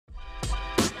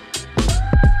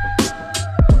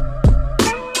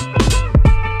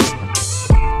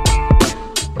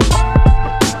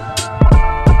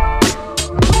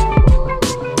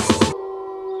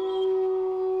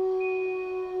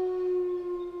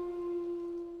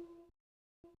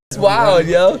wild,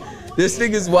 yo. This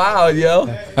nigga's wild, yo.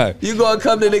 You gonna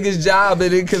come to niggas' job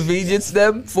and inconvenience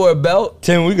them for a belt?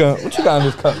 Tim, what you got in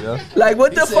this cup, yo? Like,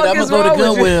 what the fuck is wrong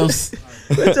with you?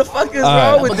 What the fuck is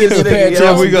wrong with this nigga, yo?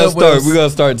 Tim, we gonna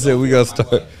start, Tim. We gonna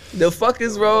start. The fuck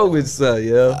is wrong with son,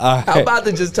 yo? Right. I'm about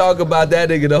to just talk about that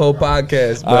nigga the whole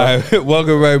podcast, bro. All right,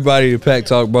 welcome everybody to Pack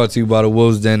Talk, brought to you by the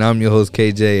Wolves Den. I'm your host,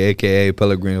 KJ, a.k.a.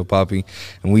 Pellegrino Poppy,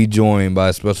 and we joined by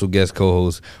a special guest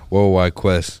co-host,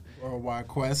 WorldWideQuest.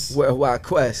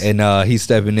 WorldWideQuest. And he's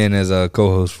stepping in as a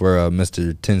co-host for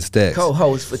Mr. 10 Stacks.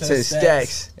 Co-host for 10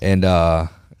 Stacks. And,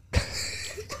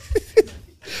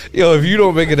 yo, if you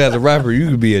don't make it as a rapper, you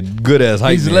could be a good-ass hype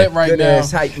man. He's lit right now.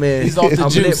 Good-ass hype man. He's off the I'm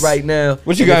juice. lit right now.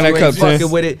 What you got in that cup, Tim?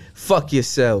 Fucking with it, fuck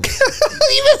yourself.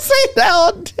 You been saying that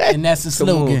all day. And that's the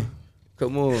slogan.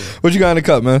 Come on. What you got in the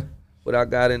cup, man? What I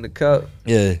got in the cup?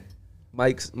 Yeah.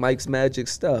 Mike's Magic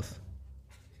Stuff.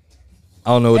 I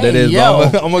don't know what that is,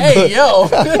 yo. but I'm a yo.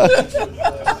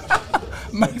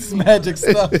 Mike's Magic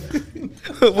Stuff.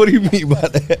 What do you mean by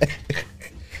that?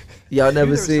 Y'all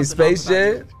never seen Space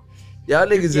Jam? Y'all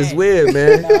niggas is weird,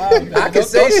 man. I can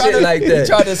say shit like that. You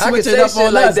try to switch it up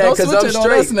on us. Don't switch it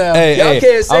on us now. Y'all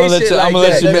can't say shit like that. I'm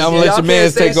gonna let your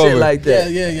man take over. Like that.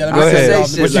 Yeah. Go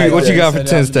ahead. What you got for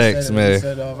 10 Stacks, man?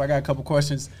 I got a couple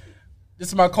questions. This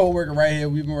is my co-worker right here.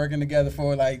 We've been working together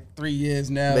for like 3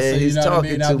 years now. Man, so he's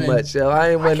talking too much, yo.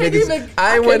 I ain't want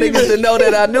niggas to know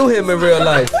that I knew him in real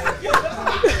life.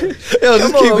 Yo,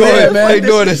 just keep going, man. They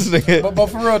doing this nigga. But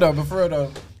for real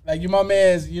though. Like, you my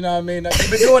mans, you know what I mean? Like,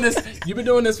 you've been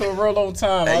doing this for a real long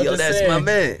time. Hey, yo, that's my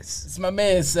mans. It's my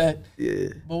man set. Yeah.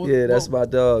 That's my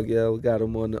dog, yo. We got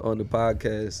him on the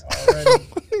podcast. Already.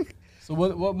 So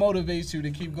what motivates you to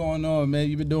keep going on, man?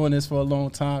 You've been doing this for a long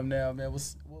time now, man.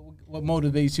 What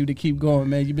motivates you to keep going,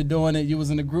 man? You've been doing it. You was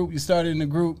in the group. You started in the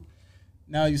group.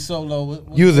 Now you solo.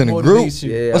 You was in a group?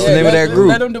 Yeah. What's the name of that group?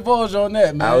 Let them divulge on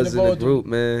that, man. I was in the group,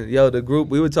 man. Yo, the group,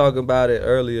 we were talking about it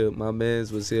earlier. My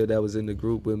mans was here that was in the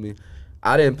group with me.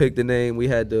 I didn't pick the name. We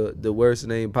had the worst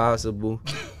name possible.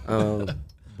 But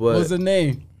what was the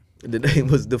name? The name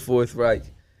was The Fourth Reich.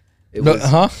 It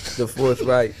was The Fourth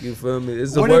Reich. You feel me?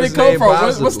 It's the Where did worst it come name from?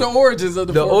 possible. What's the origins of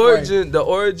the Fourth Reich? The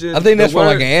origin. I think that's from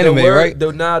like an anime, right?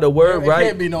 The word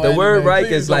Reich. No the word anime. Reich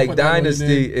Please is don't like put that on the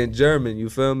dynasty in German. You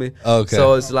feel me? Okay.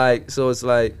 So it's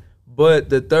like. But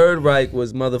the Third Reich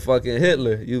was motherfucking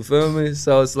Hitler. You feel me?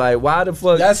 So it's like, why the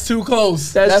fuck? That's too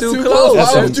close. That's too close.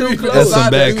 That's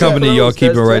some bad company y'all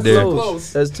keeping right there.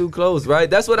 That's too close, right?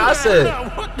 That's what I said.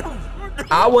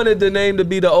 I wanted the name to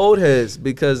be the Old Heads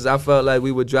because I felt like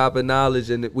we were dropping knowledge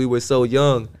and we were so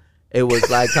young. It was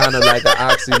like kind of like an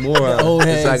oxymoron.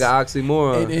 It's like an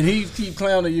oxymoron. And he keep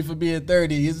clowning you for being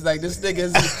 30. It's like, this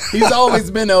nigga, he's always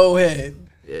been an old head.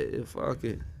 Yeah, fuck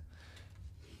it.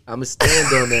 I'ma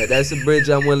stand on that. That's a bridge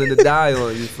I'm willing to die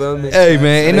on. You feel me? Hey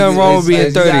man, ain't nothing wrong with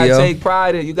being 30, yo.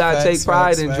 You gotta take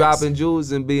pride in dropping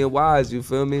jewels and being wise. You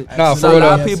feel me? Nah, so a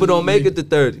lot of people don't make it to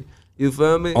 30. You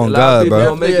feel me? On a lot God, of people bro.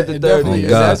 don't make it to 30. God.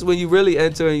 That's when you really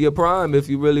enter in your prime if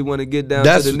you really want to get down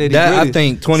to the nitty gritty. I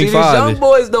think 25. See, these young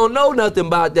boys don't know nothing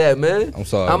about that, man. I'm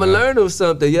sorry. I'ma learn them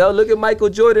something, yo. Look at Michael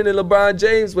Jordan and LeBron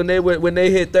James when they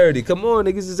hit 30. Come on,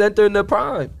 niggas is entering their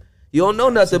prime. You don't know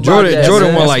nothing about that.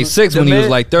 Jordan won like 6 when he was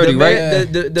like 30,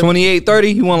 right? 28,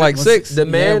 30, he won like 6. The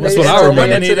man, that's what I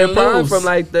remember. Into their prime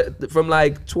from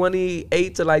like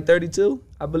 28 to like 32,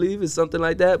 I believe, is something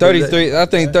like that. 33, I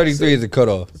think 33 is the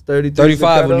cutoff.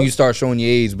 35 when you start showing your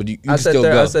age, but you can still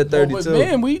go. I said 32. But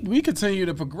man, we continue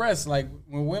to progress. Like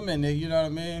when women, you know what I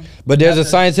mean. But there's a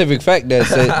scientific fact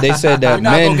that they said that we're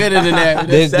not gonna get into that.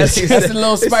 That's a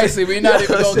little spicy. We're not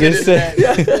even gonna get into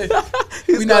that.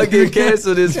 He's not get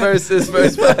canceled his first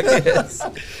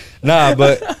podcast. Nah,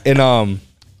 but in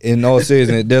all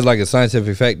seriousness, there's like a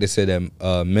scientific fact that said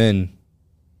that men,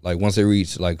 like once they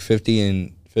reach like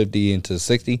 50 into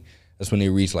 60, that's when they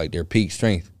reach like their peak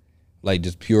strength, like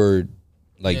just pure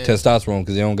like testosterone,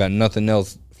 because they don't got nothing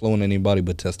else flowing in anybody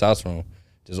but testosterone.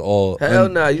 Just all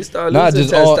you start losing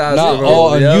testosterone.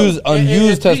 All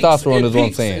unused testosterone is what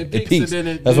I'm saying. It peaks.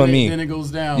 That's what I mean. Then it goes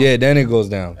down. Yeah, then it goes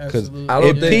down. Because I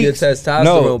don't think your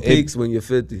testosterone peaks when you're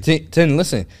 50. Ten,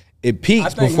 listen. It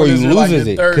peaks before you loses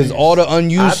it, because all the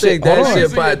unused shit.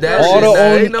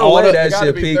 Ain't no way that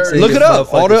shit peaks. Look it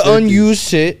up. All the unused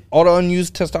shit, all the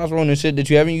unused testosterone and shit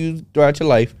that you haven't used throughout your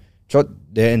life.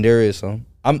 There is some.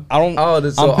 All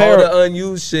the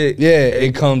unused shit. Yeah,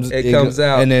 it comes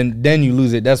out, and then you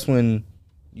lose it. That's when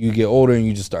you get older and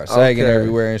you just start sagging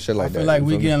everywhere and shit like that. I feel like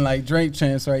we getting like Drake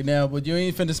chants right now, but you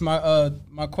ain't finished my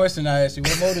question I asked you.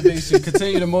 What motivates you?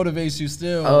 Continue to motivate you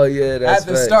still. Oh yeah, that's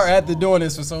after doing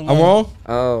this for so long. I'm wrong.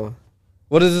 Oh,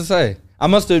 what does it say? I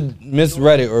must have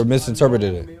misread it or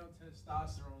misinterpreted it.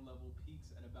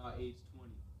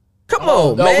 Come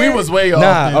on, No, man. we was way off.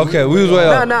 Nah, dude. okay, we was way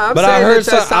off. Nah, I'm but saying I heard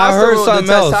the something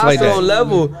else like testosterone that.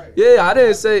 level. Yeah, I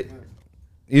didn't say.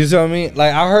 You see what I mean?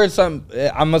 Like I heard something.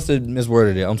 I must have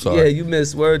misworded it. I'm sorry. Yeah, you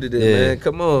misworded it, man.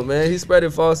 Come on, man. He's spreading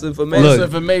false information. False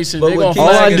information. But They what gonna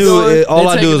keeps flag me us. going- all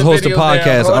I They do taking is the host a videos down. podcast.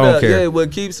 I Hold don't up, care. yeah,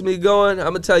 what keeps me going? I'm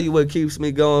gonna tell you what keeps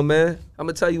me going, man. I'm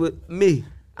gonna tell you what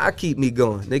I keep me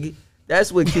going, nigga.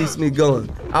 That's what keeps me going.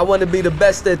 I want to be the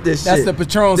best at this That's shit. the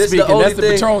Patron This speaking. only That's the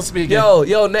Patron speaking.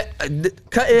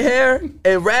 Cutting hair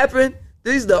and rapping.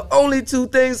 These the only two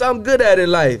things I'm good at in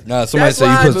life. Nah, somebody That's said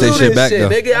you why I put that do shit this back, though.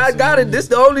 nigga. I got it. This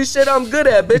the only shit I'm good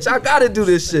at, bitch. I gotta do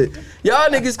this shit. Y'all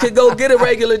niggas can go get a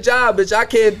regular job, bitch. I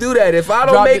can't do that. If I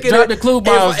don't make it, drop the clue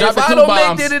bombs. If I don't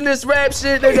make it in this rap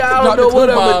shit, nigga, I don't Drop the know what clue I'm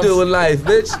gonna bombs. do in life,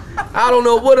 bitch. I don't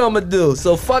know what I'm gonna do.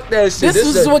 So fuck that shit.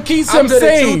 This is what keeps I'm him good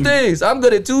sane. at two things. I'm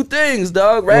good at two things,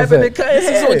 dog. Rapping that? and cutting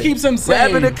hair. This is what keeps him sane.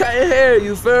 Rapping and cutting hair.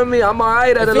 You feel me? I'm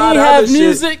alright at If a lot he of have other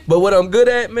music- shit. But what I'm good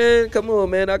at, man, come on,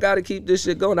 man. I gotta keep this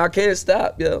shit going. I can't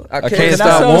stop, yo. I can't Can stop,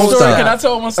 I tell a won't story? stop. Can I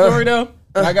tell one story though?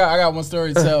 I got one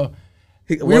story to tell.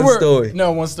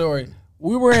 One story.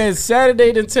 We were in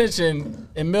Saturday Detention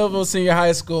in Millville Senior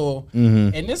High School,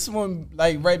 and this one,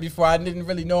 like right before, I didn't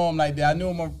really know him like that. I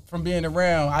knew him from being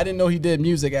around. I didn't know he did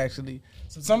music actually.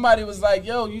 So somebody was like,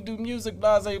 "Yo, you do music,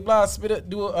 blah blah blah. Spit it,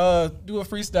 do a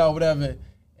freestyle, whatever."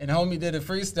 And homie did a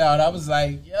freestyle, and I was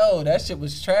like, "Yo, that shit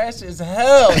was trash as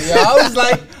hell." Yo, I was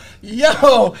like,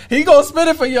 "Yo, he gonna spit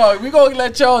it for y'all. We gonna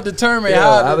let y'all determine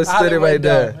how." I was spitting right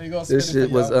there. He gonna spit This it shit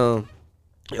for was y'all.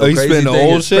 Oh, you spitting the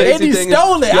old shit? And he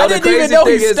stole it. I didn't even know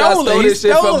he stole it. I stole He this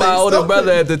shit stole from it. my He older stole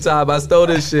brother it. at the time. I stole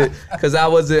this shit because I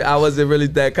wasn't really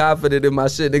that confident in my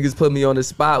shit. Niggas put me on the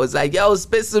spot. Was like, yo,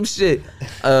 spit some shit,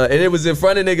 and it was in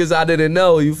front of niggas I didn't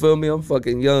know. You feel me? I'm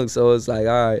fucking young, so it's like,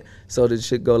 all right. So the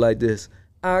shit go like this.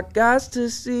 I got to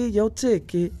see your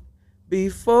ticket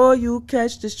before you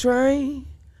catch this train.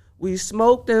 We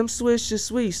smoke them Swisher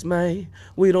Sweets, man.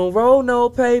 We don't roll no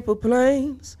paper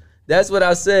planes. That's what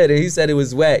I said, and he said it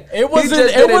was whack. It wasn't. He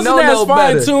just It didn't wasn't know as no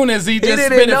fine better. tuned as he just didn't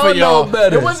spit it know for y'all. no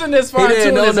better. It wasn't as He fine didn't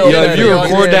tuned know as no he Yo, better. if you Yeah,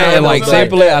 record yeah, that and yeah, like yeah.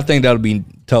 sample it, I think that'll be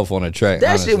tough on the track. That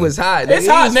honestly. shit was hot. It's nigga. He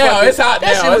hot was now. fucking- It's hot now.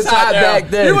 That shit was hot now. back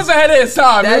then. He was ahead of his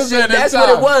time. That He was shit- ahead of his that's what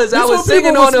it time. was. I This was what singing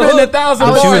people on the was spitting hook. 1,000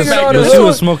 I was bars singing back on then. the She hook.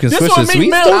 was smoking This Swisher what Meek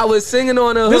Sweets. Mill- I was singing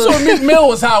on the This hook. when Meek Mill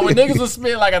was hot when niggas was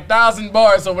spitting like 1,000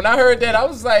 bars. So when I heard that, I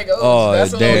was like, Oh,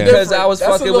 that's a damn. little Because different. I was That's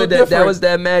a fucking little with that. That different. was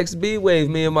that Max B wave.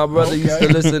 Me and my brother used to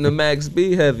listen to Max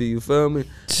B heavy. You feel me?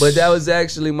 But that was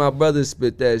actually my brother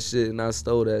spit that shit, and I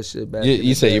stole that shit back. in You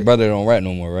the said day. your brother don't rap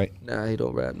no more, right? Nah, he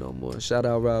don't rap no more. Shout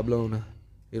out Rob Lona.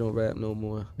 He don't rap no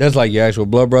more. That's like your actual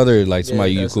blood brother, or like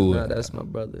somebody Yeah, you that's- cool nah, with. that's my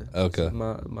brother. Okay.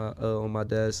 My on my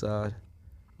dad's side,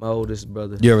 my oldest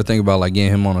brother. You ever think about like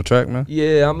getting him on a track, man?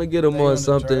 Yeah, I'm gonna get him Stay on on the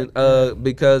something. track,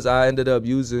 Because I ended up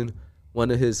using one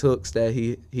of his hooks that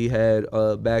he had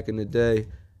back in the day,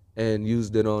 and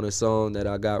used it on a song that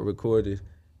I got recorded.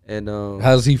 And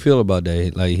How does he feel about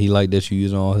that? Like he like that you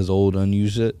using all his old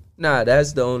unused shit? nah,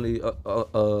 that's the only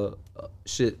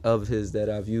shit of his that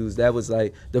I've used. That was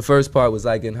like the first part was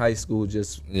like in high school,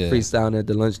 just Yeah. freestyling at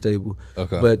the lunch table.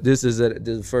 Okay. But this is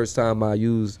the first time I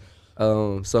used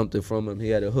something from him. He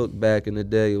had a hook back in the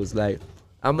day. It was like,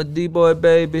 I'm a D-boy,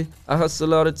 baby. I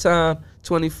hustle all the time,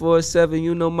 24/7.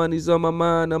 You know money's on my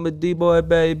mind. I'm a D-boy,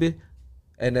 baby.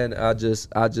 And then I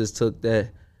just took that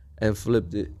and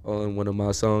flipped it on one of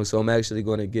my songs. So I'm actually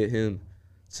gonna get him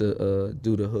to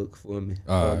do the hook for me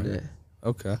All on right. that.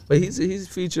 Okay. But he's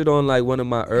featured on like one of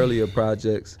my earlier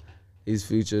projects. He's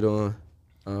featured on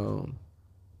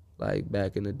like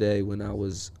back in the day when I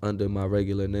was under my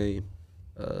regular name.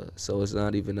 So it's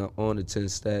not even on the 10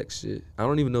 stack shit. I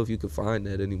don't even know if you can find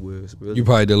that anywhere. It's really, You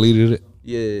probably deleted it.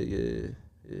 yeah.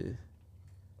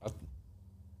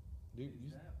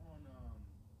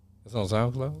 It's on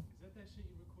SoundCloud.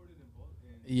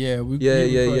 Yeah, we Yeah, we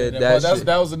yeah, recorded yeah, that. that shit.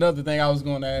 That was another thing I was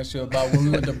going to ask you about when we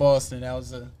went to Boston. That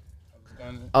was a.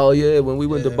 Oh yeah, when we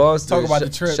went to Yeah. Boston. Talk about the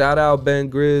trip. Shout out Ben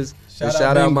Grizz. Shout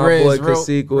out Ben my Grizz, boy real-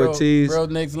 Kasik Ortiz. Real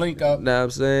next link up. Know what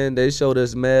I'm saying? They showed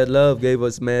us mad love, gave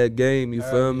us mad game, you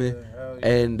feel me? hell yeah.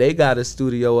 And they got a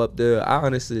studio up there. I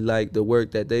honestly like the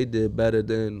work that they did better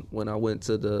than when I went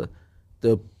to the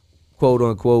quote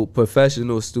unquote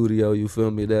professional studio, you feel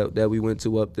me, that we went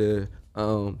to up there.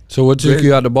 So what took Grizz-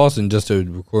 you out to Boston just to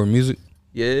record music?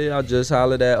 Yeah, I just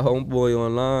hollered at homeboy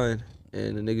online,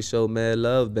 and the nigga showed mad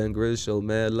love. Ben Grizz showed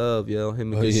mad love, yo.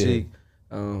 Him and Oh, yeah.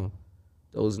 Kasik.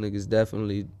 Those niggas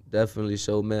definitely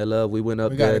showed mad love. We went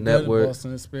up We got there a and good networked.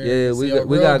 Boston experience. Yeah, See, a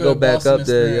we real gotta go good back Boston up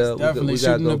there, experience. yeah. Definitely we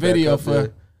gotta shooting go the back video up for.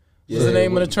 there. What's the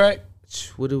name of the track?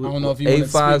 What do we? I don't know if you want to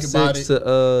speak about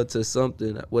 856 to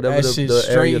something, whatever that the shit area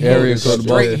straight area heat. code of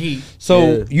Straight Boston. heat.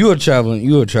 So you a traveling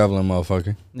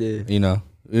motherfucker. Yeah. You know,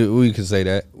 we can say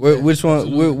that. Which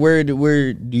one? Where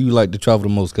do you like to travel the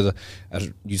most? Because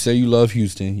you say you love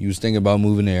Houston. You was thinking about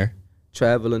moving there.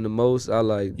 Traveling the most, I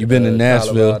like. You've been to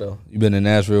Nashville. Colorado. You've been to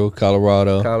Nashville,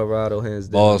 Colorado, hands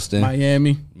down. Boston,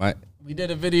 Miami. We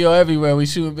did a video everywhere. We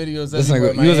shooting videos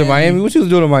everywhere. You was in Miami. What you was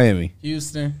doing in Miami?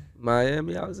 Houston.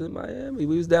 Miami, I was in Miami.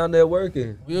 We was down there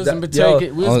working. We was in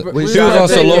Batavia. We was on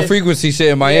some low frequency shit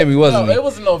in Miami, wasn't No, it? it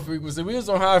wasn't low frequency. We was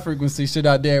on high frequency shit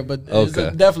out there, but it was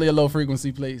definitely a low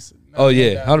frequency place. Oh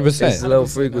yeah, 100%. It's a low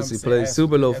frequency place,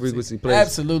 super low frequency place.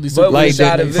 Absolutely. But Like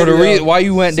shot a for the video. reason why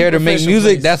you went there to make Superficial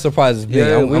music, place. that surprises me.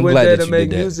 Yeah, I'm we went glad there that to you make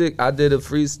did that. music. I did a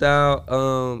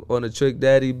freestyle on a Trick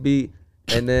Daddy beat,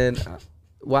 and then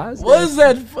why is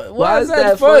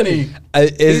that funny?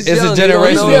 It's a young, generational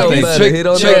he don't know no thing. better. He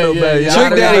don't know no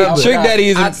better. Trick Daddy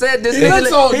is. I said this. He He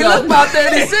looks look about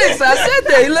 36. I said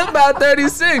that he look about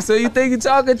 36. So you think you're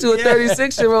talking to a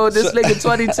 36-year-old? This nigga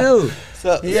 22.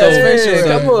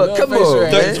 Come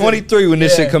on, man. 23 when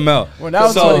this shit come out. When I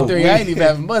was 23, I ain't even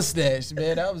have a mustache,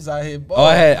 man. I was out here balling. Oh,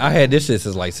 I had this shit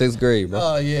since like 6th grade, bro.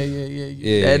 Oh yeah.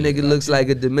 That nigga looks like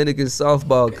a Dominican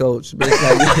softball coach.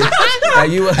 Bitch. Like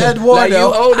you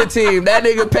Eduardo. own the team. That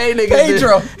nigga pay niggas.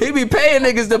 Pedro. He be paying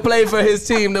niggas to play for his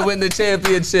team to win the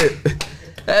championship.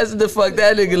 That's what the fuck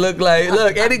that nigga look like.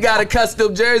 Look, and he got a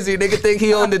custom jersey. Nigga think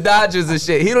he own the Dodgers and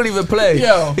shit. He don't even play.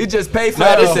 Yo. He just pay for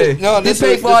everything. He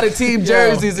pay for all the team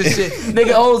jerseys and shit.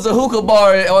 Nigga owns a hookah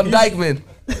bar on Dykeman.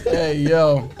 Hey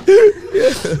yo.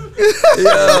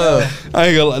 I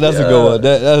ain't gonna lie, that's a good one.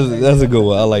 That's a good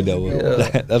one. I like that one.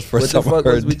 That's the first time I What the fuck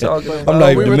heard was we that. talking about? I'm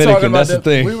not We even were talking Dominican. about That's the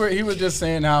thing. He was just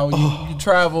saying how you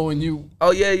travel and you.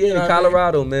 Oh yeah, know what I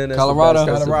Colorado, man. That's the Colorado? best.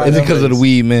 That's the Colorado. Is it best because of the place.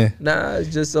 weed, man? Nah, it's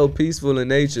just so peaceful in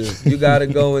nature. You gotta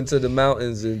go into the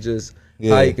mountains and just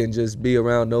hike and just be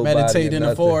around nobody. Meditate and in the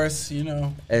nothing. forest, you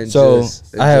know. And So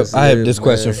just, I have live, this man.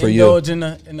 question for you. Indulge in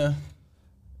the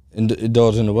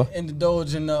Indulge in the what?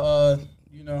 indulge in the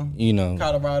You know.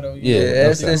 Colorado. Yeah,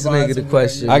 ask this nigga the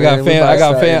question. I got Man, we about to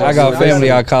I got start.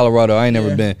 family out of Colorado. I ain't never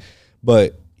Yeah. been,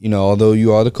 but although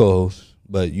you are the co-host,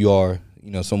 but you are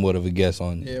somewhat of a guest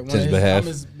on Yeah, Tin's behalf. I'm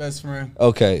his best friend.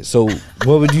 Okay, so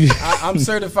what would you? I'm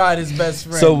certified his best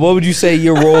friend. So what would you say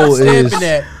your role I'm is? stamping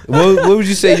that. What would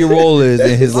you say your role is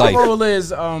in his My life? role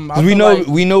is I 'Cause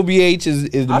we know BH is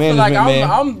the I feel management like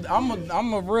man.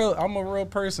 I'm a real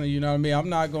person. You know what I mean? I'm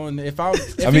not going to, if I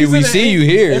mean, we see you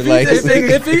here. Like, This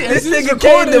nigga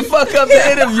came to fuck up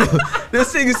the interview.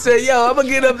 This nigga said, "Yo, I'm gonna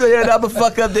get up there and I'm gonna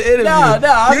fuck up the interview." Nah,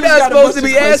 I You're just not got a supposed to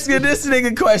bunch be of asking this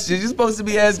nigga questions. You're supposed to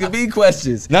be asking me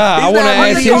questions. Nah, I He's wanna not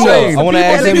ask media him, though. trained. I wanna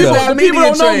ask him, He's though. not The people media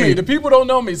don't know me. trained. The people don't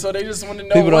know me, so they just want to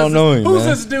know. People don't know him, Who's man.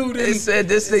 this dude? He said,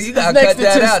 "This nigga, you gotta next cut to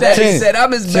that Tin out." That he Tin. said,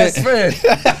 "I'm his best friend."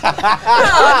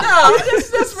 Nah,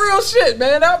 that's real shit,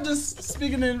 man. I'm just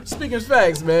speaking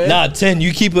facts, man. nah, Tin,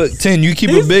 you keep a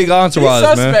He's- big entourage,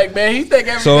 he's man. suspect, man. He think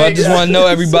everything. So I just want to know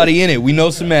everybody in it. We know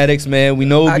Somatics, man. We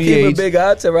know I keep a BH. big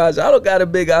entourage. I don't got a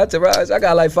big entourage. I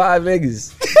got like 5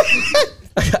 niggas.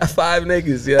 I got 5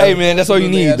 niggas, yeah. Hey, man, that's all you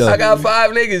need, though. I got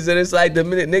 5 niggas, and it's like the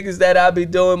niggas that I be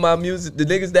doing my music, the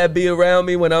niggas that be around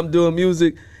me when I'm doing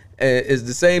music, and it's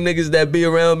the same niggas that be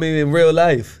around me in real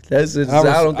life. That's just, I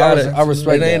don't got it. I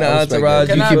respect It ain't that. I an respect entourage.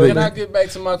 that. Can You keep I it. get back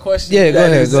to my question? Yeah, go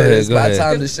That ahead, nigga go said ahead, it's go my ahead.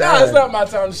 time to No, it's shine. not my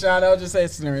time to shine. I was just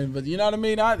answering, but you know what I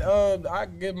mean. I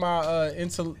give my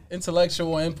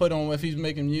intellectual input on if he's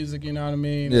making music. You know what I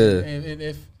mean. Yeah. And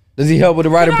if Does he help with the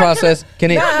writing process? Can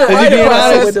he? Nah, Is he writing being process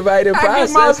honest? with the writing I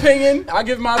give my process. opinion. I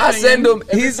give my opinion. I send him. If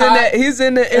He's it's hot-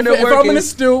 in the inner if workings. I'm in the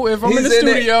if I'm in the He's in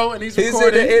the- studio and he's He's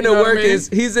recording, in the you inner know what I mean? workings.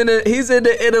 He's in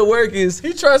the inner workings.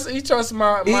 He trusts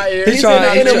my ear. He's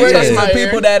trying- in the inner he workings trusts of my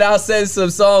people ear. that I'll send some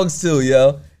songs to,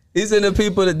 yo. He's in the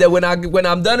people that when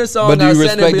I'm done a song, But do you I'll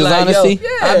send him respect be his like, honesty? yo,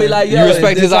 I'll be like, You yo,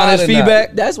 respect is his this hot honest or not?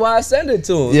 feedback? That's why I send it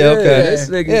to him. Yeah, okay. This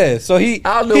nigga. Yeah, so he.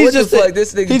 I don't know he's what the just fuck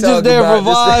this nigga He's just talking there for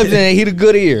about. This vibes, and he the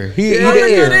good ear. He Yeah, the he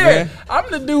ear, good ear. man.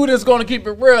 I'm the dude that's gonna keep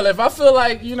it real. If I feel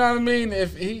like, you know what I mean,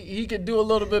 if he could do a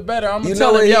little bit better, I'm gonna You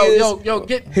tell know him, what he yo, is?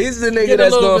 get. He's the get nigga a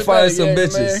that's little gonna bit find better, some yeah,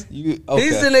 bitches. man.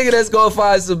 He's the nigga that's gonna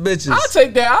find some bitches. I'll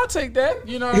take that.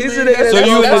 You know what He's I mean? the nigga That's- that's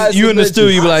So gonna you in the studio,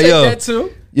 you be I'll like, take yo, that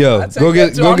too. yo, I take go that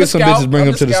get too. I'm the some scout. bitches, bring I'm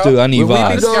them the to the scout. studio. I need When we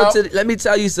be vibes. going to, let me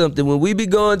tell you something. When we be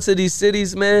going to these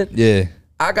cities, man, Yeah,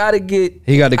 I gotta get.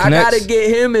 He got the I connects? gotta get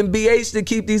him and BH to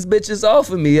keep these bitches off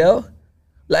of me, yo.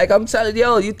 Like I'm telling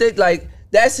yo, you think like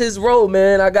that's his role,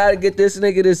 man. I gotta get this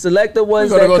nigga to select the We're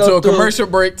ones gonna that go come to a through. commercial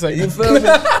break. Take You feel me?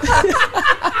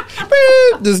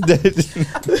 just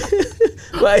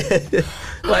like,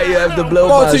 Why you have to blow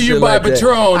Brought my to shit you by like that?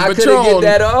 Patron. I couldn't Patron. get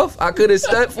that off. I could have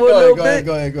stuck for a Go little ahead, bit.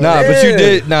 go ahead. Nah, but you Yeah.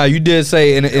 did. Nah, you did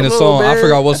say in a Come on, song. I man.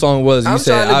 forgot what song it was. You I'm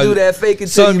said trying to do that fake it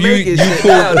till you something make it you shit.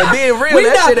 pulled- Nah, to being real, We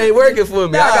that not- shit ain't working for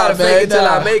me. I Nah, gotta man, fake it till nah.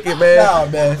 I make it, man. Nah,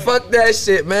 man. Fuck that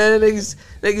shit, man.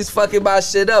 Niggas fucking my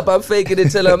shit up. I'm faking it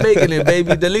till I'm making it,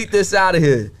 baby. Delete this out of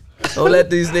here. Don't let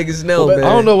these niggas know, But man. I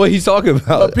don't know what he's talking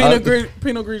about. But Pinot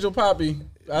Grigio Poppy.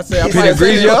 I say I Pinot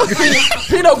Grigio?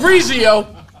 Pinot Grigio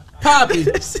Poppy.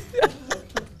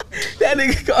 That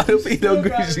nigga called him Pinot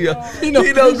Grigio. Pinot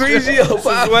Pinot Grigio,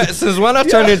 pop. Since when I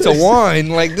turned into wine,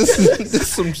 like this is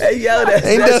some shit. Hey yo, that's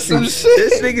Ain't that some shit. shit?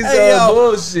 This nigga's Hey, on yo.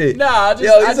 bullshit. Nah, I just-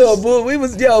 yo, I he's just- on bull. We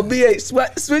was BA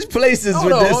switch places Hold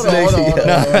with on, this hold on, nigga. hold on, yo.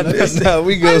 hold on. Nah,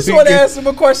 we I good. just We want to good. ask him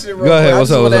a question. Real Go ahead, quick.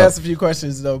 what's I up, just want what's to up? ask a few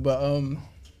questions though, but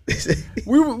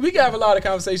we have a lot of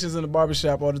conversations in the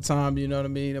barbershop all the time. You know what I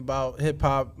mean about hip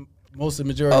hop. Most of the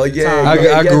majority Oh of the yeah, time.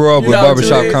 I grew up with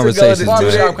barbershop conversations,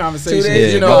 Barbershop man. conversations. Yeah,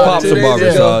 you my know, pops 2 a days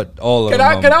barbershop. All of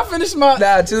Can them. I finish my?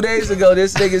 Nah, 2 days ago,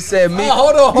 this nigga said Meek.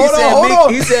 Hold on.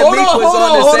 He said Meek was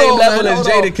on the same level as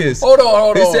Jadakiss. Hold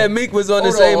on. He said Meek was on the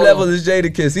Hold same on. level as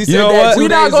Jadakiss. He said know that what? 2 We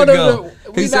not days gonna ago.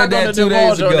 we He not said gonna that 2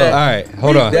 days divulge on ago. that. All right,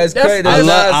 hold on. That's crazy. I That's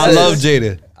love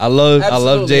Jada. I love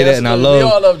Absolutely, Jada, and I absolutely. We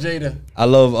all love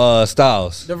love Jada.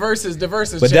 Styles. The verses.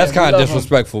 But that's kind of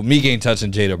disrespectful. Meek ain't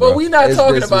touching Jada, bro. But we not It's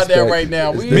talking about that disrespect. right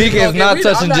now. Meek is not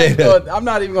touching Jada. I'm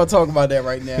not even gonna talk about that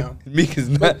right now. Meek is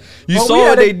not. You but saw we what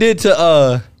had they did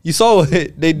to You saw what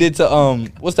they did to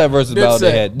what's that verse about?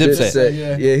 They had Dipset.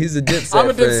 Dipset. Yeah, he's a Dipset I'm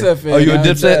a Dipset fan. Oh, you a man.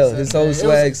 Dipset? His whole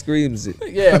swag screams it.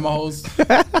 Yeah, my host.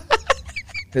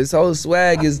 His whole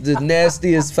swag is the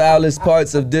nastiest, foulest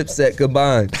parts of Dipset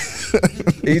combined.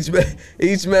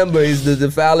 each member is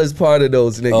the foulest part of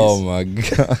those niggas. Oh my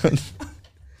god.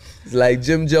 It's like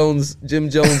Jim Jones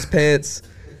pants,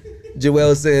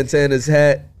 Joel Santana's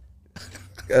hat,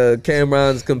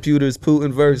 Cameron's computer's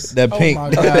Putin verse. That pink, my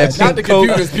God. that Not pink the coat.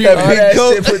 computer's That puke. All pink that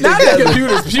coat. shit put Not the together.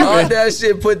 computer's puke. All that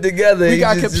shit put together. We he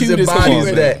got just computers embodies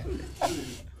puking. that.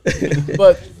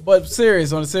 But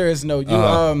serious, on a serious note,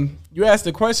 you asked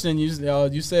the question.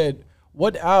 You said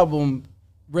what album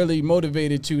really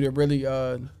motivated you to really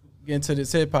get into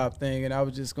this hip hop thing, and I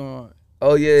was just going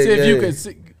Oh yeah, see yeah. if you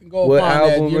could go What upon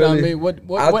that. album You know what I really- mean?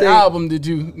 What I think- album did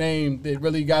you name that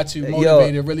really got you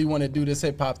motivated? Really want to do this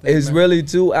hip hop thing? It's man? really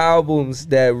 2 albums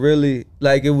that really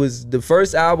like. It was the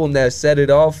first album that set it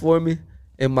off for me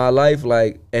in my life,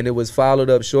 like, and it was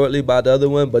followed up shortly by the other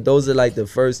one. But those are like the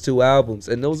first 2 albums,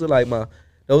 and those are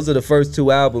the first 2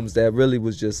 albums that really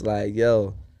was just like,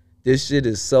 yo, this shit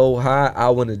is so hot. I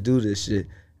want to do this shit.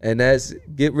 And that's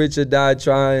Get Rich or Die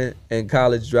Trying and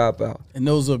College Dropout. And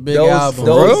those are big albums.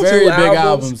 Those Very 2 big albums.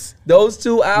 albums. Those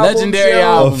 2 albums. Legendary yo.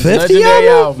 albums. 50 Legendary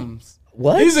album? albums.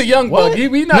 What? He's a young buck.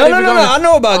 We not No, even no. gonna, I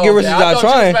know about Get Rich or I Die thought you was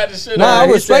Trying. about to shit Nah, on I it.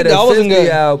 He respect said that. I wasn't 50 gonna.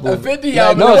 album. A 50 Like,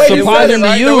 album. no, The way he said it, surprising to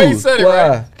right? you. The way he said it, right?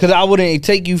 Why? Cause I wouldn't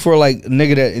take you for like a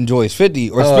nigga that enjoys 50,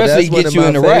 or Oh, especially that's one get of you my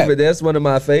in the rap. favorite. That's one of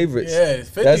my favorites. Yeah,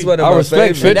 50. That's one of I my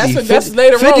respect favorites. 50. That's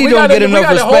later on. 50 We don't gotta- get we enough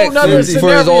got a whole respect nother for his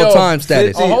scenario. all-time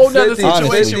status. A whole nother 50,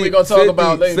 situation we gonna talk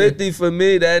about later. 50 for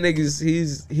me, that nigga's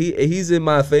he's in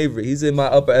my favorite. He's in my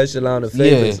upper echelon of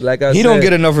favorites. Yeah, Like I he said, don't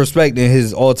get enough respect in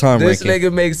his all-time this ranking.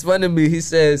 nigga makes fun of me. He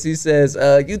says, you think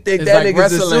It's that like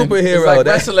nigga's wrestling. a superhero. It's like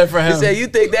That- wrestling for him. He said, you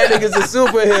think that nigga's a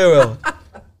superhero.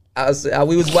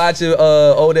 We was watching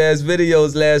old ass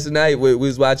videos last night. We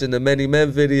was watching the Many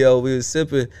Men video. We was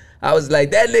sipping. I was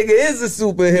like, that nigga is a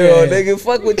superhero, Yeah. nigga.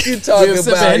 Fuck what you talking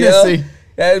sipping about, yo. Hennessy.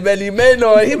 Had Many Men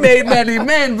on. He made Many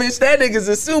Men, bitch. That nigga's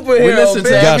a superhero, We listen to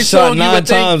bitch. Got every shot song you 9 would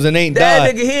think- times and ain't That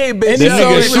died. nigga, he ain't been Any That shot. nigga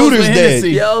song that goes shooter's with dead. Hennessy.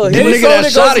 Yo, Them any Any nigga song that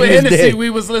that shot goes him with is Hennessy, dead. we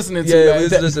was listening to. Yeah, man. we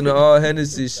was listening to all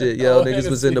Hennessy shit. Yo, All niggas was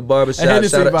Hennessy. in the barbershop.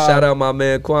 Hennessy Shout vibe. out my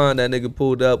man Quan. That nigga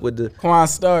pulled up with the Quan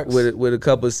Starks. with a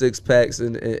couple 6-packs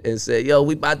and said, yo,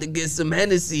 we about to get some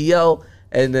Hennessy, yo.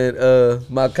 And then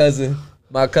my cousin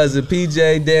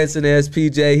PJ dancing as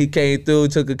PJ, he came through,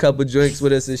 took a couple drinks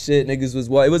with us and shit. Niggas was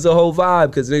it was a whole vibe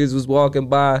because niggas was walking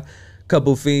by.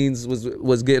 Couple fiends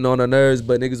was getting on our nerves,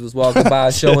 but niggas was walking by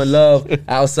showing love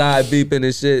outside beeping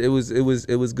and shit. It was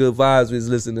good vibes. We was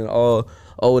listening to all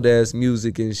old ass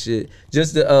music and shit.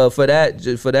 Just for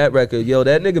that record, yo,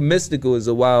 that nigga Mystical is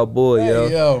a wild boy,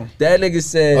 yo. That nigga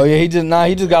said, Oh yeah, he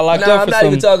just got locked nah, up I'm for not some.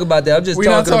 even talking about that. I'm just We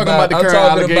not talking about the current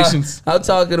allegations. I'm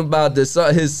talking about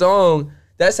his song.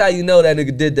 That's how you know that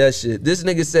nigga did that shit. This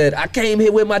nigga said, I came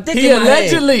here with my dick He in my hand.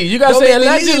 allegedly. You gotta Don't say make me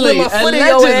leave allegedly. with my foot in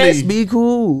your Allegedly. ass. Be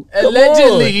cool. Come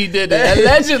Allegedly on. he did it.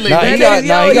 Allegedly. Nah, he got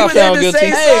was found in the guilty.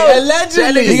 same Hey, song. allegedly.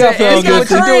 That nigga He got said, found "Ask her what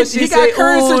guilty. you doing." She He got said,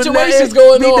 current "Ooh, situations nothing.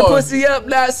 going Beat on." the pussy up,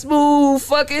 not smooth,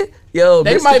 fucking. Yo,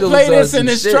 they Mystica might play was on this in some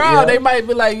this shit, trial. yo. They might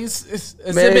be like, it's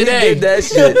Man, he exhibit A. did that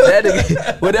shit. That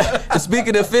nigga,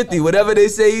 speaking of 50, whatever they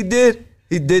say he did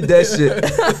that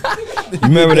shit. You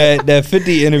remember that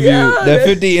 50 interview? Yeah, that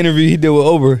 50 interview he did with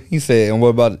Oprah. He said, "And what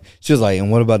about?" She was like,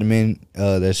 "And what about the man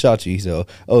that shot you?" He said,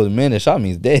 "Oh, the man that shot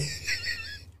me is dead."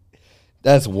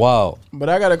 That's wild. But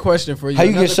I got a question for you. How you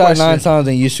Another get shot question. 9 times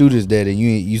and your shooter's dead and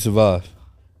you survive?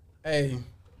 Hey,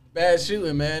 bad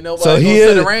shooting, man. Nobody So goes he to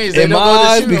is, the range. They in don't my go to the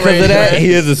eyes, shooting because range, of that, man.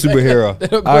 he is a They superhero.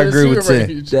 don't go I to the agree with shooting 10.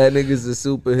 range. That nigga's a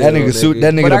superhero. That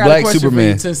nigga But I the got black a question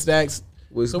Superman. for you, 10 Stacks.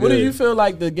 What's So what do good? you feel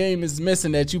like the game is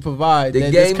missing that you provide? The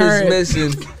that game this current- is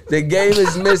missing. The game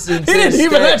is missing. He didn't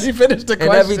even let you finish the and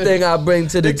question. everything I bring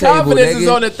to the, The table, confidence nigga. is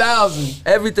on 1,000.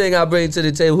 Everything I bring to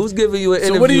the table. Who's giving you an So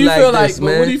interview what do you like feel this, like?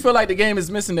 man? What do you feel like the game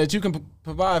is missing that you can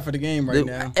provide for the game right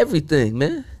now? Everything,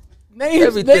 man. Name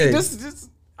everything. Just,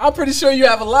 I'm pretty sure you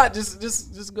have a lot.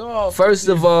 Just go off. First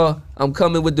of all, I'm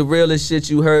coming with the realest shit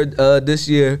you heard this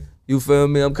year. You feel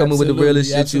me? I'm coming with the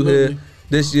realest shit you heard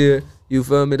this year. You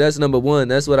feel me? That's number one.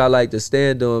 That's what I like to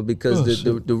stand on because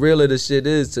the realer the shit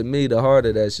is, to me, the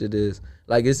harder that shit is.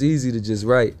 Like, it's easy to just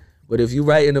write. But if you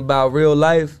writing about real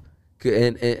life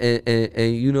and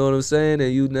you know what I'm saying,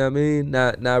 and you know what I mean,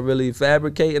 not really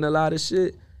fabricating a lot of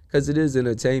shit, because it is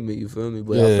entertainment, you feel me?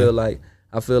 But Yeah.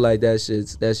 I feel like that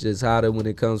shit's hotter when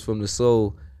it comes from the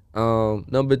soul.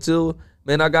 Number two,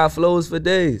 man, I got flows for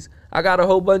days. I got a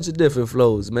whole bunch of different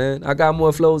flows, man. I got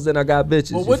more flows than I got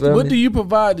bitches. Well, you feel what me? do you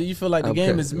provide that you feel like the I'm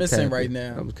game ca- is I'm missing capping. right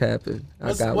now? I'm capping.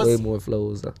 What's- I got what's- way more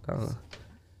flows.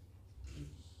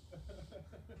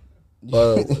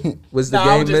 What's the Nah,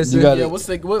 game I'm just- missing? You gotta- yeah, what's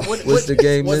the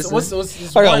game missing?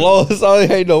 What's I got one- lost. I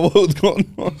ain't know what was going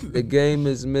on. The game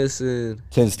is missing.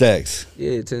 10 stacks.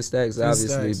 Yeah, 10 stacks, 10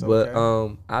 obviously. stacks, But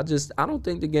okay. I don't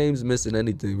think the game's missing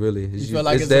anything really. It's, feel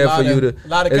like it's it's there a lot for you of- to.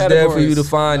 lot of It's there for you to categories.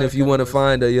 find Lot if of you want to categories.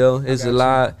 find her, yo. It's got a you.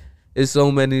 lot. It's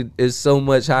so many. It's so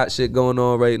much hot shit going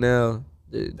on right now.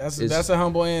 That's a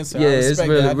humble answer. Yeah, I it's respect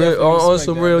really that. I real, definitely on respect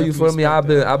some that. real. I You definitely feel me? respect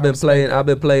that. I've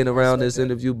been playing around this respect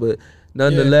interview, but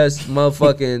nonetheless,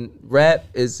 motherfucking rap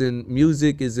is in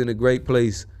music is in a great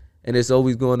place, and it's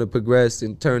always going to progress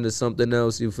and turn to something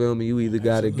else. You feel me? You either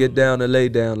got to get down or lay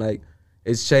down. Like,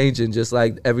 it's changing just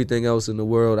like everything else in the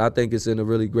world. I think it's in a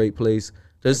really great place.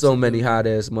 There's so many hot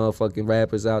ass motherfucking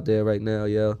rappers out there right now,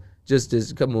 yo. Just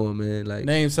this, come on, man. Like,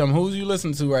 Name some. Who's you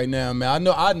listening to right now, man?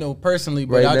 I know personally,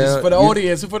 but Right I just now, for the you-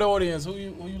 audience, who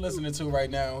you listening to right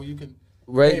now? Who you can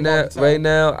right name off the top?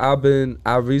 now,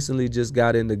 I recently just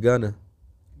got into Gunna.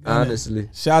 Gunna. Honestly,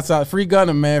 Shouts out, free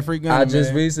Gunna, man, free Gunna. I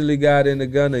just man. recently got into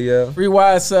Gunna, yo. free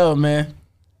YSL, man.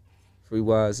 Free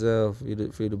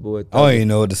YSL, free the boy. I don't even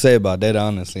know what to say about that,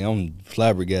 honestly. I'm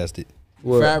flabbergasted.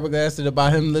 What? Flabbergasted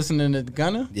about him listening to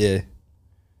Gunna Yeah.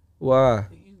 Why?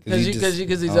 because he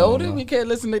just- he's I don't older. know. You can't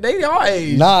listen to they our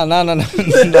age. Nah.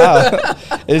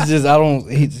 It's just I don't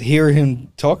hear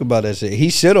him talk about that shit. He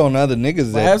shit on other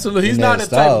niggas. Well, that, absolutely, he's in not that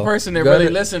the type style. of person that Gunna-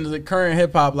 really listens to the current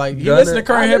hip hop. Like he Gunna- listen to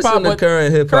current I hip hop, listen to but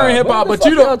current hip-hop. current hip hop, What the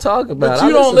but you fuck don't y'all talk about? But I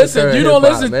you don't listen to listen. current You don't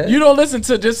hip-hop, listen. man. You don't listen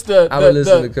to just the. I would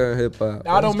listen to the current hip hop.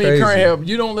 I don't mean current hip.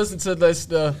 You don't listen to this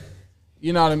the.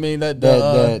 You know what I mean?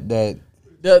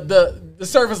 The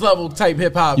surface level type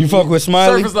hip hop. You fuck with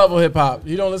Smiley? Surface level hip hop.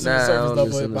 You don't listen Nah, to I surface don't level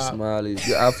listen hip to hop. Smiley.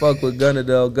 I fuck with Gunna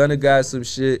though. Gunna got some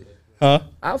shit. Huh?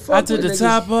 I fuck I to with the niggas.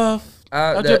 top of.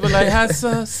 I'm that- dripping like hot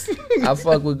sauce. I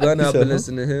fuck with Gunna. I've said, been huh?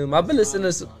 listening to him. I've been listening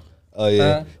to some. Oh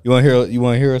yeah. Huh? You want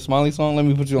to hear a Smiley song? Let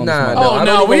me put you on the Nah, Smiley. no, Oh, I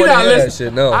no, don't we even not wanna hear that listen-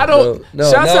 shit. No, I don't.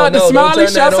 no, Shouts no, out to no, don't Smiley. turn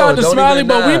that Shouts out on. to Don't Smiley. even-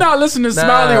 But we nah. not listening to Nah,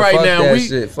 Smiley right fuck now. that We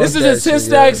shit. Fuck this is that a 10 shit,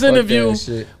 Stacks yeah. Fuck interview. that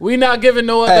shit. We not giving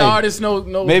no other Hey, artists no.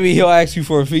 Maybe he'll ask you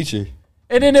for a feature.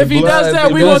 And then if he Nah, does that,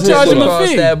 if we we gonna charge him a cross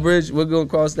fee. that bridge. We're gonna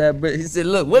cross that bridge. He said,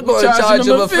 "Look, we're gonna charge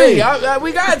Charging him a fee."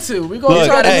 We got to. We gonna Look,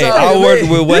 charge hey, him. I work with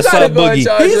You West gotta Side go and Boogie.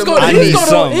 charge He's him gonna. a I fee. need He's gonna.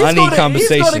 something. He's I need gonna,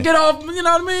 compensation. He's gonna get off. You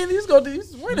know what I mean?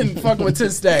 He's winning fucking with 10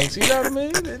 Stacks. You know what I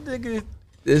mean? That nigga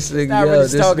This nigga, not yo, really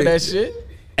this talking nigga- that shit.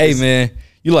 Hey man,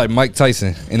 you like Mike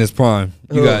Tyson in his prime.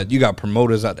 You Who? got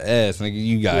promoters out the ass, nigga.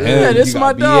 You got him. Yeah, this you is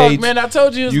my got dog, BH. man. I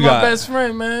told you, it's You my got- best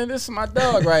friend, man. This is my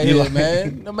dog right You here, like-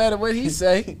 man. No matter what he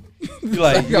say. You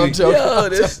like I'm joking. Yo,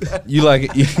 this you like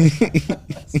it.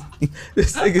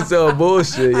 this nigga's on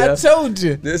bullshit, I yo. told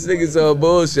you. This nigga's on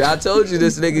bullshit. I told you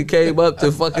this nigga came up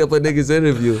to fuck up a nigga's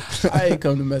interview. I ain't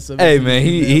come to mess up. Hey his man,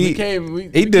 interview, he We came- we he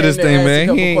came did his there thing, and asked a man.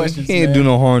 couple He questions, ain't man. do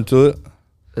no harm to it.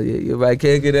 Oh, yeah, you're right.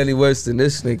 Can't get any worse than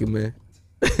this nigga, man.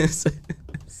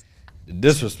 The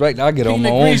disrespect I get on my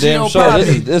Pinot own damn Grigio show.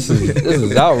 Poppy. This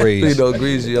is outrage. Pinot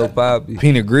Grigio Poppy.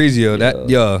 Pinot Grigio,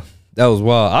 that that was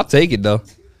wild. I'll take it though.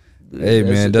 Hey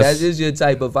man, that is your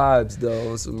type of vibes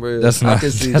though. On some real. That's not. I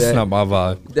can see That's that. not my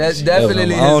vibe. That's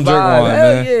definitely his I don't vibe. drink wine,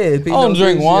 Hell man. yeah, I don't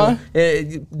drink wine.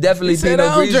 Definitely said, Pinot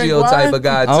 "I don't drink Grigio type wine." of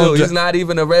guy I don't too. He's drink- not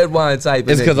even a red wine type.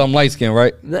 It's of because nigga. I'm light skinned,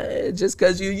 right? Nah, just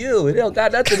because you. It don't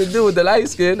got nothing to do with the light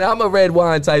skin. I'm a red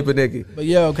wine type of nigga. But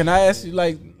yo, can I ask you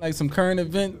like some current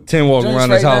event? Tim walking drinks around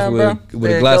his right house now, with bro?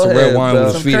 a Man, glass go of red ahead, wine bro.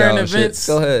 with his Some feet current out and shit. events.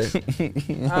 Go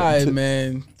ahead. All right,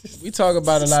 man. We talk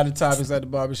about a lot of topics at the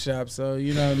barbershop, so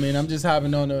you know what I mean. I'm just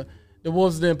hopping on the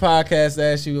Wolves Den podcast to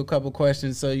ask you a couple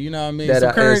questions, so you know what I mean. That Some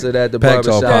I current, answered at the Pack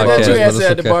Talk barbershop. that you podcast, answered but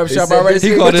at the it's barbershop okay. already.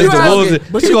 He called But this you the have- Wolves.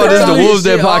 but He you called this the have- Wolves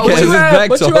Den shit all podcast. the It's time. back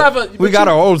But you have talk. a- We got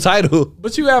our own title.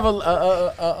 But you have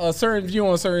a certain view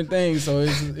on certain things, so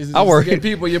it's I work- to give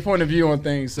people your point of view on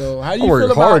things. So how do I you work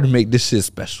feel hard to about make this shit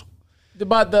special.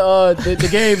 the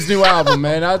Game's new album,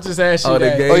 man? I'll just ask you Oh, the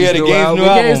that. Game- Oh yeah, the new Game's album. new The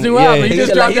album. Game's new Yeah, album. He he- just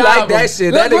He dropped the like album. that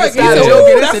shit. Look, That nigga look, stopped he said,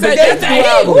 joking. "Ooh, He said, "The Game's new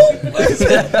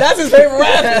album." That's his favorite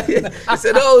rapper. I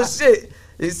said, "Oh shit."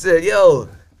 He said, "Yo,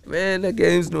 man, that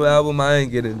Game's new album. I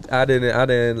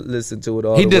didn't listen to it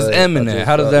all. He the just way. Emin I that. just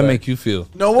How does felt that like- make you feel?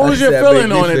 No, what was That your shit feeling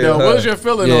make me on it feel though? What hurt. was your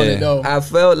feeling on Yeah. it though? I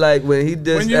felt like when he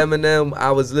dissed When you- Eminem,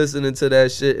 I was listening to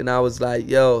that shit and I was like,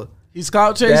 yo, He's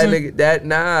clout that chasing. nigga, that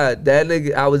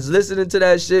nigga, I was listening to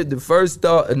that shit. The first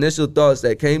initial thoughts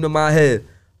that came to my head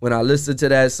when I listened to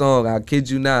that song, I kid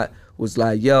you not, was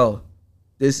like, yo,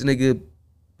 this nigga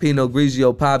Pinot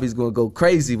Grigio Poppy's gonna go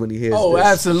crazy when he hears Oh, this.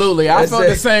 absolutely. I felt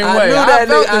the same way. Knew I that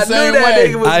felt nigga, the I same knew that way.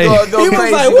 nigga was I- gonna go He was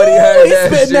crazy like, when he heard "Woo, he that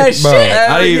spit shit. that shit." Bro,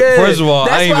 Hell I didn't- yeah. first of all,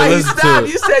 That's I ain't why even he listen to stopped.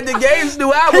 it. You said the Game's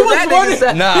new album. was That running- nigga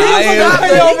said, Nah, he I was ain't- stopped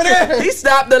Hey, over the- there. he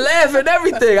stopped the laugh and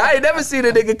everything. I ain't never seen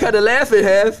a nigga cut a laugh in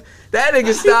half. That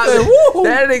nigga stopped. said, "Woo."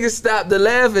 That nigga stopped the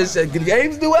laugh and said, "The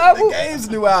Game's new album."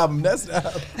 Game's new album. That's the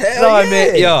album. Hell No, yeah. I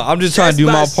mean, yo, I'm just trying to do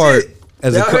That's my my part shit.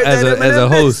 as Y'all heard that Eminem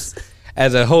host.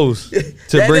 As a host,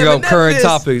 to That bring up Eminem current diss.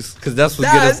 topics, because that's what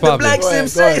Nah, get us it's the Black popping.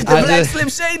 Slim Go ahead, Shady. go The ahead. Black I Slim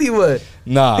Shady one.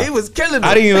 Nah, He was killing it.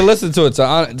 I didn't even listen to it.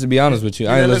 To be honest with you, I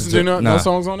You didn't didn't listen to no nah,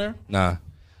 songs on there? nah.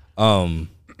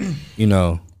 You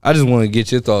know, I just want to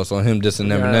get your thoughts on him dissing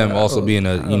Eminem, also being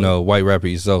a white rapper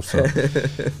yourself. So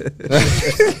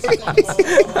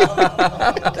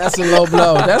That's a low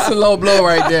blow. That's a low blow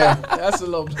right there. That's a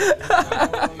low blow.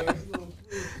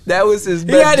 That was his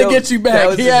best had to joke. get you back. That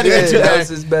was He his- had to get you That back. was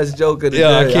his best joke of the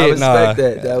yeah, day. I can't. respect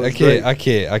that. That was I great.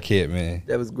 can't. I can't, man.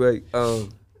 That was great.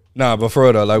 Nah, but for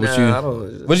real though, like Nah, I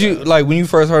don't- what you like when you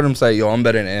first heard him say, "Yo, I'm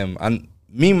better than him."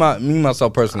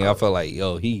 Myself personally, I felt like,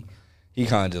 yo, he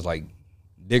kind of just like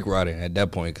dick riding at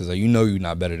that point because you know you're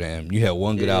not better than him. You had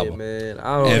one good yeah, album, man.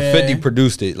 I don't. and 50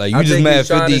 produced it. Like you I just think mad he's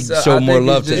trying 50 to sell- I showed more think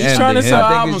love he's to just- M He's trying than to sell him. I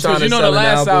think albums he's trying because you to know sell the an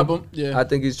last album. album. Yeah. I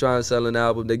think he's trying to sell an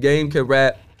album. The Game can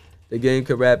rap. The Game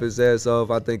can rap his ass off.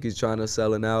 I think he's trying to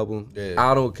sell an album. Yeah.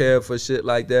 I don't care for shit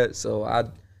like that, so I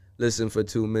listened for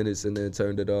 2 minutes and then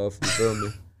turned it off. You feel me?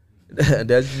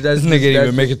 that's This nigga didn't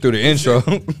even make it through the intro.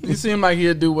 He seemed like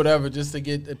he'd do whatever just to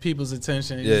get the people's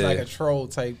attention. He's Yeah. like a troll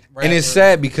type rapper. And it's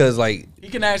sad because like He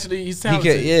can actually, he's he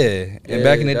talented. can, yeah. And Yeah,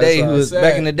 back in the that's day, he why I was said.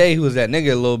 back in the day he was that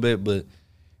nigga a little bit, but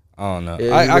I don't know.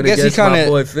 Yeah, I went guess he against my kind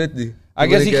boy of 50. I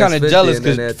guess he went kinda against jealous 50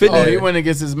 and 'cause then 50 Oh, after he that- went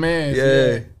against his man.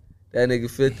 Yeah. That nigga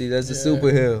 50, that's a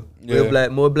superhero. Yeah.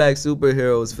 More black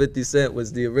superheroes. 50 Cent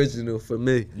was the original for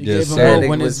me. He Yes, gave him sir. hope That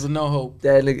when nigga there was- was no hope.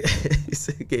 That nigga, he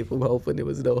said he gave him hope when there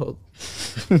was no hope.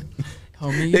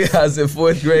 Homie. I was in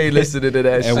 4th grade listening to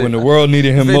that shit. and when the world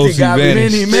needed him 50 most, he got me,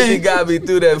 vanished. 50 got me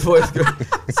through that 4th grade.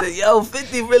 I said, yo,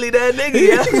 50 really that nigga,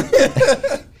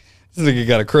 yeah? This nigga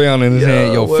got a crayon in his Yo,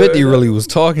 hand. Yo, word 50 up. really was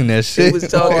talking that He shit. was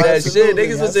talking Oh, that shit. absolutely,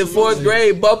 Niggas was in 4th absolutely.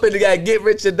 grade bumping to get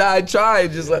rich or die trying.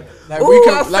 Just like, Like ooh, we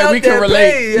can- I like felt we can that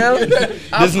relate. pain, yo. I This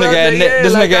felt nigga that, had yeah,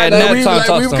 this like nigga I had know nap we- time like we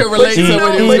talks can on. relate to You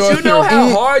what he know, was but going you know through. how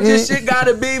hard this shit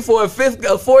gotta be for a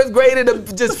 4th grader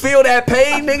to just feel that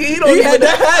pain, nigga. He don't He even. had-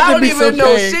 that had I to don't be even some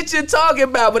know pain. shit you're talking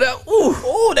about. But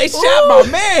Ooh, they shot Ooh. my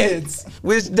mans.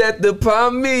 wish that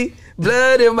upon me,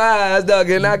 blood in my eyes, dog,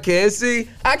 and I can't see.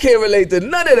 I can't relate to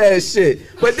none of that shit.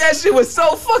 But that shit was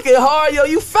so fucking hard, yo.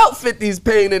 You felt 50's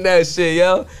pain in that shit,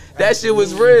 yo. That shit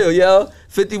was real, yo.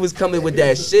 50 was coming with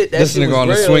that shit. That This shit nigga was on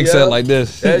the real, swing yo. set like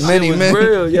this. That shit was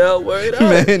real, yo. Word up.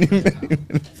 Many.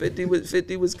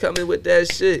 50 was coming with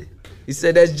that shit. He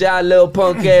said that's Ja Lil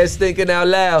punk ass thinking out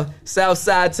loud.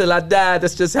 Southside till I die.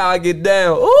 That's just how I get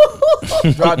down.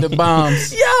 Ooh. Drop the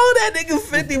bombs. Yo, that nigga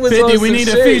 50 was 50, on we some need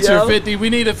a shit, feature. yo. 50, we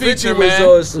need a 50 feature, was man.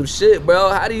 on some shit, bro.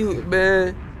 How do you,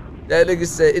 man? That nigga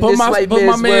said, Put this my- white put man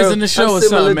my mans squirrel, in the show I'm or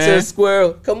similar something, to a man.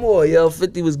 squirrel. Come on, yo.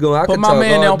 50 was going. I Put could my talk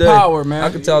man all on day. power, man. I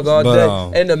could talk all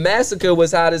But, day. And the Massacre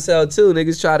was hot as hell, too.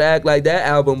 Niggas try to act like that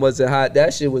album wasn't hot.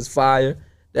 That shit was fire.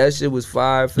 That shit was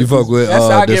fire. You fuck with That's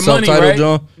how I the get money, subtitle, right?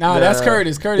 John? Nah, that's Nah,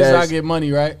 Curtis. Curtis, that's- I get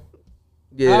money, right?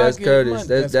 Yeah, that's Curtis.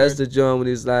 That's the joint when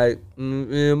he's like,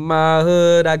 in my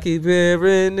hood, I keep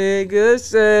hearing niggas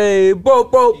say, bro,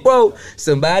 bro, bro,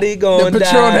 somebody gon'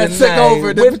 die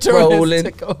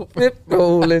tonight. Whip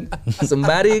rolling.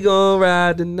 Somebody gon'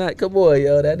 ride tonight. Come on,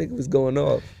 yo, that nigga was going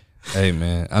off. Hey,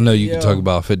 man, I know you can talk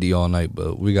about 50 all night,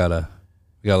 but we gotta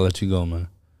let you go, man.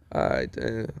 All right,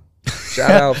 damn. Shout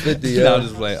out 50, yo. No,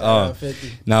 just like,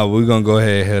 now we're gonna go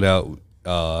ahead and head out.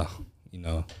 You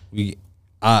know,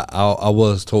 I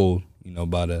was told, you know,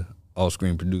 by the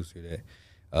off-screen producer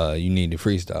that you need to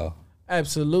freestyle.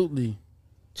 Absolutely.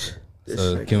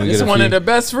 So can we It's get one of the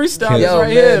best freestyles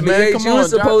right here, man. Come you on, was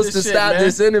supposed to stop man.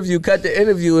 this interview, cut the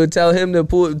interview, and tell him to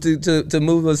pull to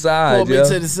move aside. Pull me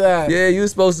to the side. Yeah, you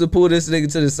supposed to pull this nigga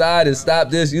to the side and stop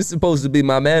this. You supposed to be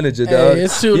my manager, Hey, dog.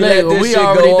 it's too late. We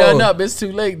already done up. It's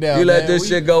too late now. You let this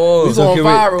shit go on. We going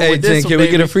viral with this one, can we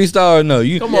get a freestyle or no?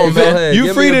 You come on, man.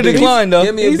 You free to decline though.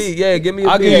 Give me a beat. Yeah, give me a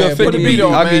beat. I'll give you a 50 beat.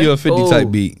 I'll give you a 50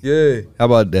 type beat. Yeah. How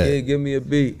about that? Yeah, give me a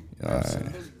beat. All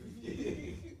right.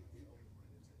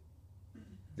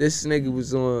 This nigga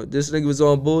was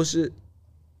on bullshit.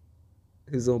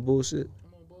 He was on bullshit.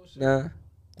 Nah.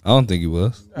 I don't think he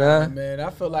was. Nah, man. I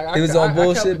feel like he was on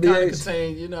bullshit.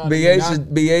 BH. You know,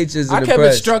 BH is in the press. I kept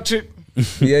it structured.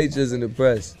 BH is in the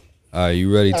press. All right,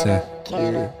 you ready, Tim?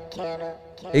 Yeah.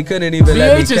 He couldn't even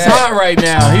let me BH is hot right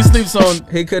now. He sleeps on.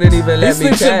 He couldn't even let me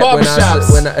sleeps in cap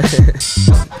when I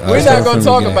We're not gonna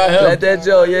talk about him. Let that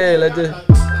Joe, yeah, let the.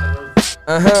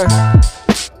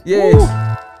 Yeah.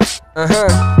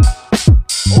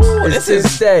 Ooh, It's 10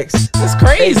 stacks. It's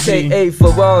crazy. AKA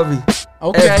Ferrari.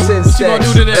 Okay, F10 what you gonna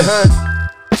do to this?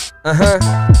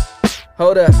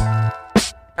 Hold up.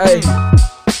 Hey.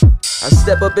 I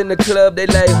step up in the club, they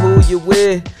like, who you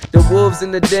with? The wolves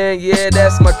in the den, yeah,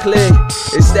 that's my clique.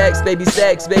 It's stacks, baby,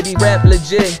 rap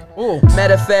legit. Ooh.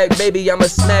 Matter of fact, baby, I'ma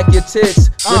smack your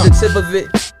tits with the tip of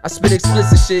it. I spit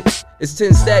explicit shit. It's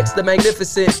 10 stacks, the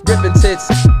magnificent, ripping tits.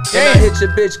 And I hit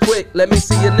your bitch quick, let me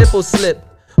see your nipple slip.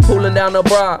 Pulling down the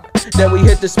bra, then we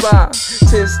hit the spot.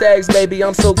 10 stacks, baby,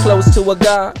 I'm so close to a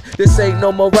god. This ain't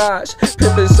no mirage,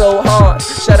 pimpin' so hard.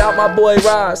 Shout out my boy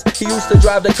Roz, he used to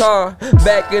drive the car.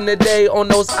 Back in the day on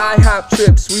those IHOP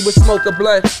trips, we would smoke a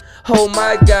blunt. Oh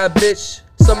my god, bitch,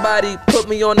 somebody put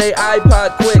me on their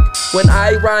iPod quick. When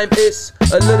I rhyme, it's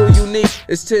a little unique.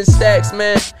 It's 10 stacks,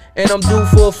 man, and I'm due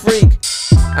for a freak.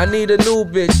 I need a new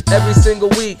bitch every single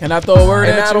week. Can I throw a word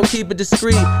and at you? I don't keep it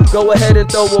discreet. Go ahead and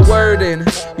throw a word in.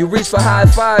 You reach for high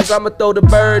fives, I'ma throw the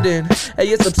bird in. Hey,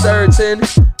 it's absurd, 10.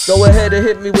 Go ahead and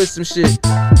hit me with some shit.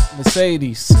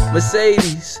 Mercedes.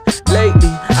 Lately,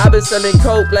 I've been selling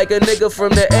coke like a nigga from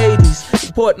the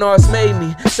 80s. Port North made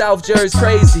me, South Jersey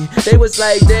crazy. They was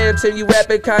like, damn, Tim, you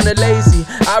rapping kinda lazy.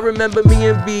 I remember me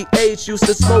and BH used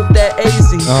to smoke that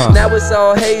AZ. Now it's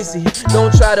all hazy.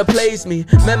 Don't try to place me.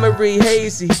 Memory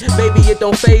hazy. Baby, it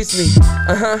don't faze me.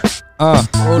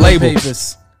 Rolling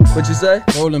papers. What you say?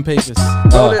 Rolling papers.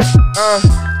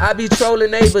 I be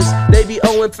trolling neighbors, they be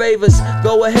owing favors.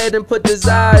 Go ahead and put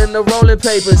desire in the rolling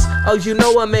papers. Oh, you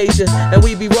know I'm major, and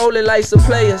we be rolling like some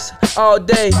players all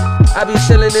day. I be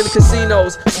chilling in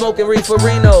casinos, smoking reefer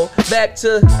Reno. Back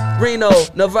to Reno,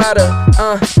 Nevada,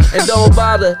 and don't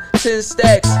bother. 10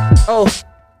 stacks,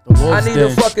 I need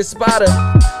a fucking spotter.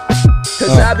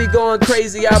 Cause I be going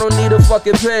crazy, I don't need a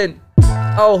fucking pen.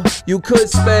 Oh, you could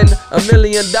spend $1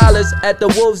 million at the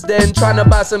Wolves Den trying to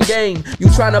buy some game. You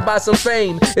trying to buy some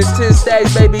fame. It's 10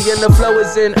 stacks, baby, and the flow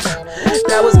is in.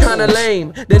 That was kinda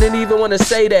lame. They didn't even wanna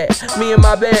say that. Me and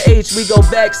my band H, we go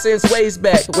back since ways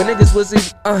back. When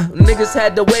niggas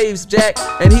had the waves, Jack,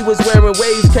 and he was wearing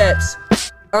wave caps.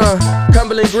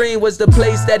 Cumberland Green was the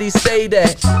place that he stayed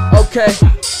at. Okay,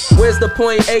 where's the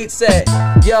 .8s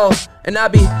at? Yo, and I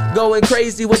be going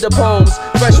crazy with the poems.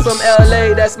 Fresh from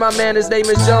LA, that's my man, his name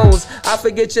is Jones. I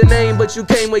forget your name, but you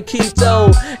came with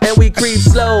keto. And we creep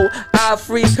slow, I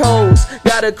freak hoes.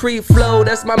 Got a creep flow,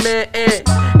 that's my man Ant.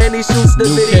 And he shoots the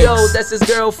videos, that's his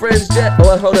girlfriend's jet.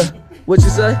 Oh, hold up. What you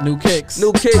say? New kicks.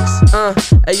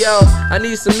 Hey yo, I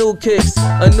need some new kicks.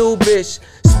 A new bitch,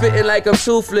 spitting like I'm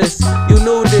toothless. You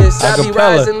knew this. I be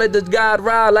rising, let the God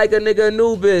ride like a nigga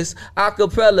Anubis.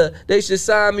 Acapella, they should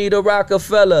sign me to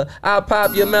Rockefeller. I'll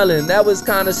pop your melon. That was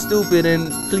kinda stupid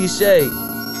and cliche.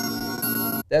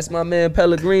 That's my man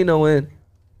Pellegrino in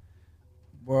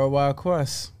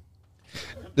WorldWideQuest.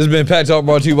 This has been Pat Talk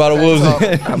brought to you by the Wolves.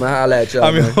 I'ma holla at y'all.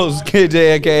 I'm your host,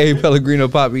 KJ, aka Pellegrino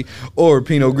Poppy, or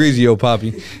Pinot Grigio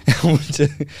Poppy.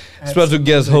 Special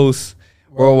guest host,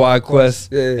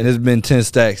 WorldWideQuest. And it's been 10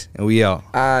 stacks, and we out.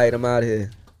 Alright, I'm out here.